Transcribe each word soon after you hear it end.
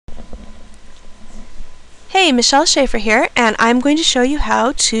Hey, Michelle Schaefer here, and I'm going to show you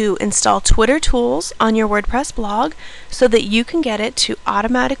how to install Twitter tools on your WordPress blog so that you can get it to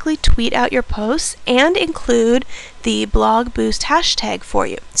automatically tweet out your posts and include the blog boost hashtag for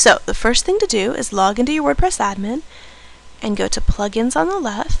you. So the first thing to do is log into your WordPress admin and go to plugins on the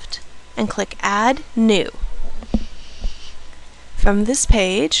left and click add new. From this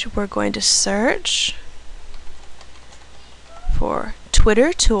page, we're going to search for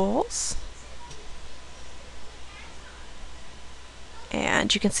Twitter tools.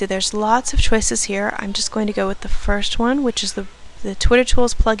 And you can see there's lots of choices here. I'm just going to go with the first one, which is the Twitter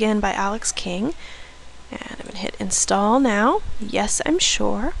Tools plugin by Alex King. And I'm going to hit install now. Yes, I'm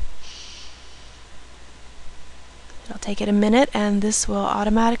sure. It'll take it a minute, and this will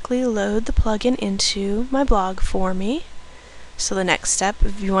automatically load the plugin into my blog for me. So the next step,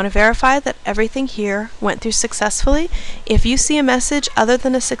 if you want to verify that everything here went through successfully, if you see a message other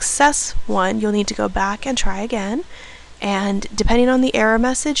than a success one, you'll need to go back and try again. And depending on the error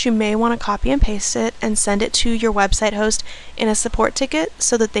message, you may want to copy and paste it and send it to your website host in a support ticket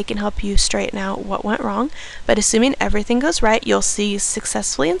so that they can help you straighten out what went wrong. But assuming everything goes right, you'll see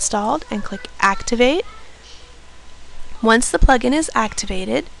successfully installed and click activate. Once the plugin is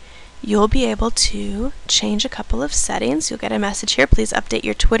activated, you'll be able to change a couple of settings. You'll get a message here, please update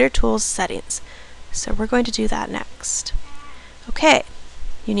your Twitter tools settings. So we're going to do that next. Okay,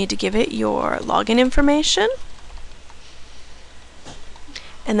 you need to give it your login information.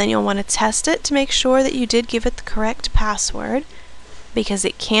 And then you'll want to test it to make sure that you did give it the correct password, because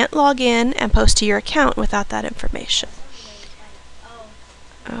it can't log in and post to your account without that information.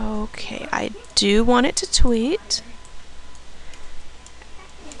 Okay, I do want it to tweet,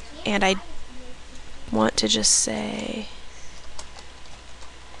 and I want to just say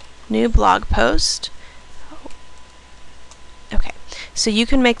new blog post. Okay, so you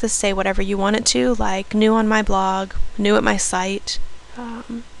can make this say whatever you want it to, like new on my blog, new at my site.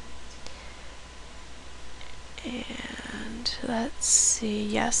 And let's see,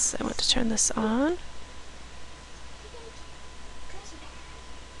 yes, I want to turn this on.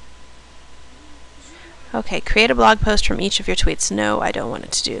 Okay, create a blog post from each of your tweets. No, I don't want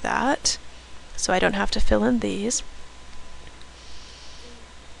it to do that, so I don't have to fill in these.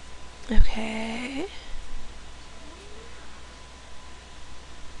 Okay.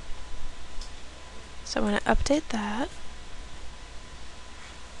 So I want to update that.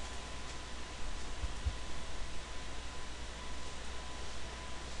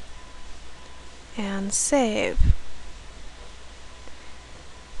 And save.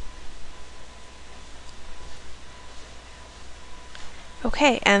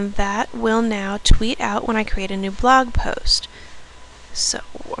 Okay, and that will now tweet out when I create a new blog post. So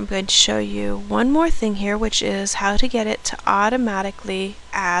I'm going to show you one more thing here, which is how to get it to automatically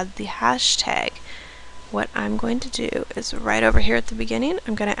add the hashtag. What I'm going to do is right over here at the beginning,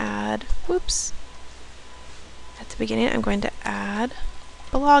 I'm going to add, whoops, at the beginning I'm going to add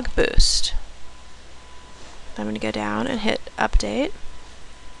blog boost. I'm going to go down and hit update.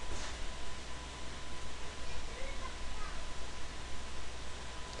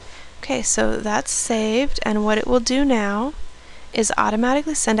 Okay, so that's saved, and what it will do now is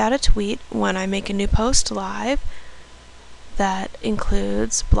automatically send out a tweet when I make a new post live that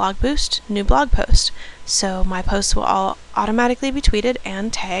includes blog boost, new blog post. So my posts will all automatically be tweeted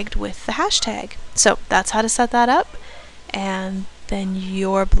and tagged with the hashtag. So that's how to set that up, and then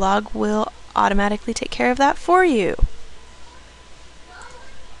your blog will automatically take care of that for you.